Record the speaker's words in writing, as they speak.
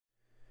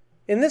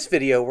In this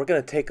video, we're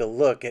going to take a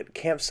look at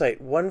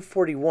campsite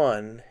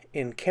 141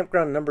 in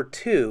campground number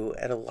 2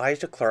 at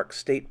Elijah Clark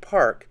State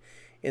Park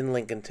in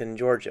Lincolnton,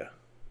 Georgia.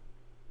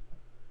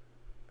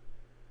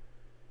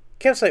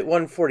 Campsite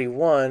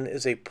 141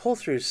 is a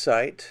pull-through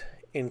site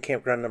in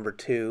campground number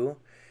 2,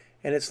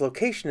 and its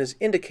location is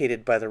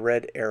indicated by the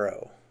red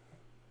arrow.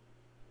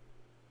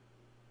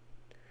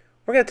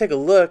 We're going to take a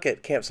look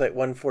at campsite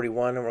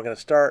 141, and we're going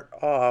to start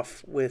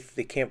off with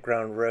the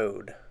campground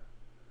road.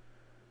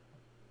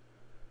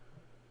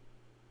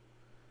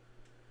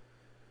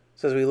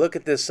 So as we look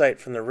at this site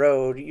from the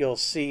road, you'll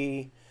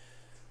see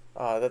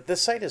that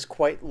this site is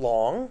quite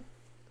long,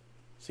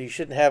 so you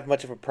shouldn't have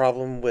much of a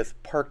problem with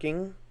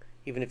parking,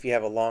 even if you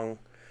have a long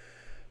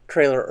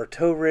trailer or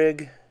tow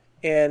rig.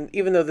 And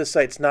even though this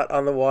site's not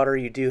on the water,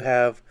 you do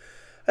have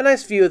a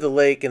nice view of the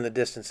lake in the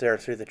distance there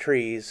through the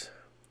trees.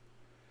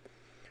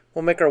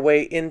 We'll make our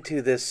way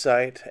into this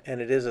site,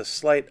 and it is a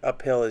slight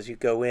uphill as you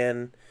go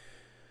in,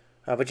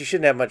 but you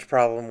shouldn't have much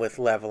problem with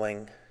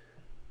leveling.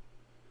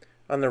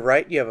 On the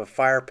right, you have a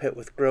fire pit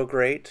with grill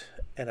grate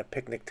and a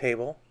picnic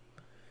table.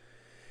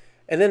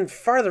 And then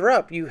farther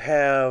up, you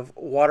have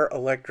water,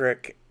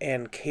 electric,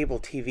 and cable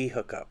TV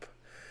hookup.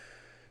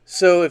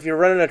 So if you're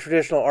running a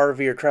traditional RV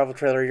or travel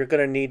trailer, you're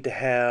going to need to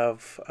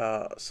have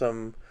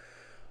some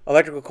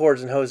electrical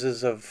cords and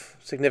hoses of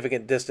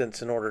significant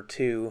distance in order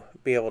to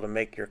be able to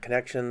make your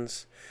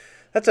connections.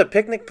 That's a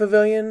picnic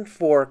pavilion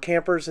for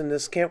campers in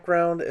this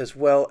campground, as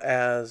well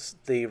as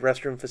the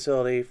restroom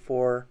facility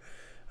for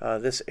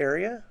this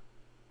area.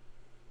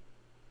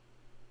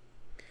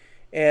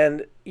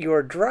 And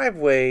your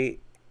driveway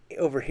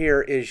over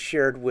here is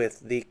shared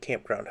with the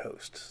campground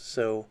host.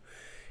 So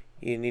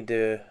you need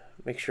to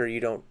make sure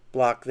you don't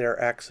block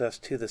their access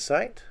to the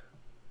site.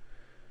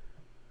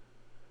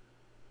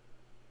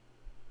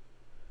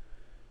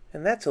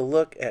 And that's a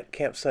look at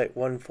campsite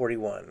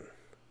 141.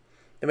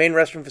 The main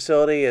restroom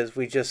facility, as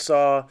we just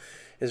saw,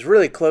 is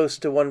really close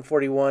to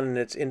 141, and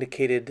it's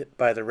indicated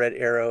by the red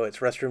arrow. It's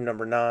restroom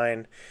number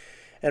 9.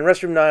 And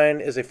restroom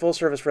 9 is a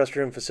full-service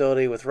restroom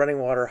facility with running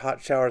water,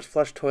 hot showers,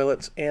 flush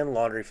toilets, and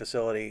laundry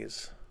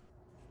facilities.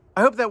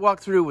 I hope that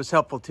walkthrough was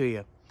helpful to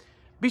you.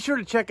 Be sure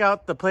to check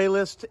out the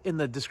playlist in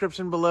the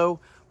description below,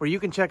 where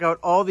you can check out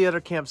all the other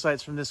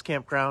campsites from this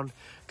campground.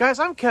 Guys,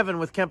 I'm Kevin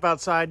with Camp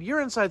Outside,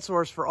 your inside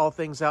source for all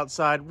things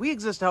outside. We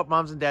exist to help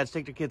moms and dads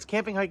take their kids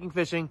camping, hiking,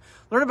 fishing,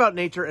 learn about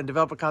nature, and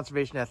develop a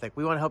conservation ethic.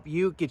 We want to help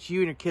you get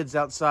you and your kids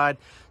outside.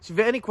 So if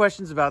you have any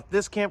questions about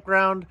this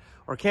campground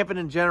or camping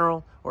in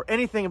general or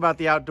anything about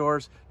the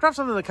outdoors, drop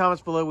something in the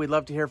comments below. We'd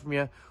love to hear from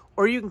you.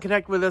 Or you can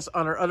connect with us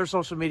on our other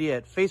social media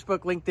at Facebook,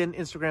 LinkedIn,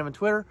 Instagram, and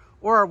Twitter,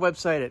 or our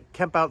website at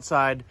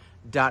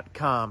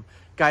campoutside.com.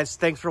 Guys,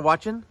 thanks for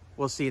watching.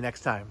 We'll see you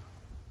next time.